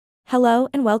Hello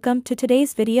and welcome to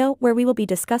today's video where we will be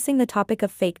discussing the topic of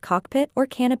fake cockpit or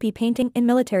canopy painting in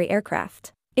military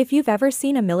aircraft. If you've ever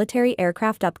seen a military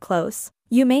aircraft up close,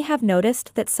 you may have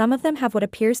noticed that some of them have what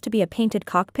appears to be a painted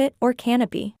cockpit or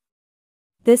canopy.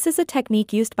 This is a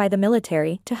technique used by the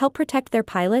military to help protect their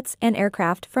pilots and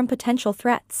aircraft from potential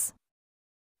threats.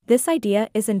 This idea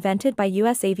is invented by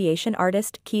U.S. aviation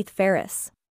artist Keith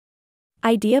Ferris.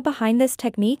 Idea behind this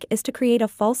technique is to create a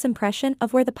false impression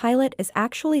of where the pilot is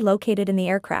actually located in the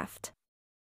aircraft.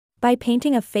 By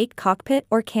painting a fake cockpit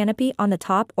or canopy on the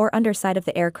top or underside of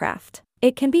the aircraft,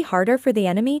 it can be harder for the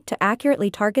enemy to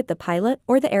accurately target the pilot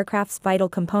or the aircraft's vital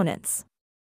components.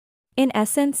 In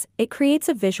essence, it creates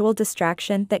a visual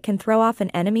distraction that can throw off an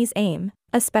enemy's aim,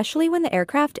 especially when the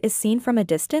aircraft is seen from a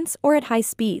distance or at high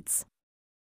speeds.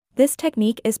 This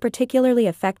technique is particularly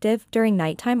effective during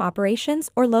nighttime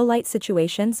operations or low-light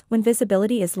situations when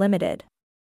visibility is limited.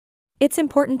 It's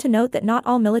important to note that not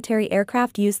all military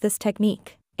aircraft use this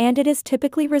technique, and it is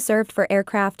typically reserved for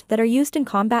aircraft that are used in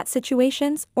combat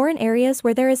situations or in areas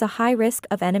where there is a high risk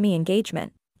of enemy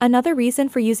engagement. Another reason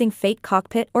for using fake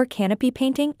cockpit or canopy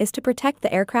painting is to protect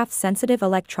the aircraft's sensitive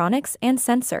electronics and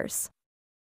sensors.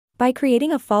 By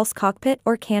creating a false cockpit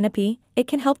or canopy, it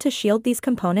can help to shield these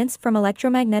components from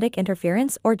electromagnetic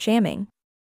interference or jamming.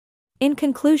 In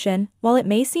conclusion, while it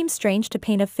may seem strange to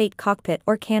paint a fake cockpit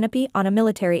or canopy on a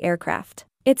military aircraft,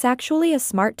 it's actually a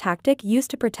smart tactic used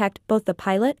to protect both the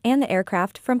pilot and the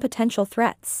aircraft from potential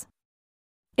threats.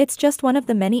 It's just one of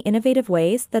the many innovative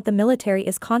ways that the military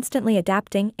is constantly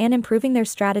adapting and improving their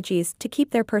strategies to keep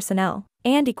their personnel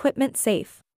and equipment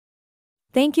safe.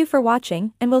 Thank you for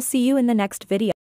watching, and we'll see you in the next video.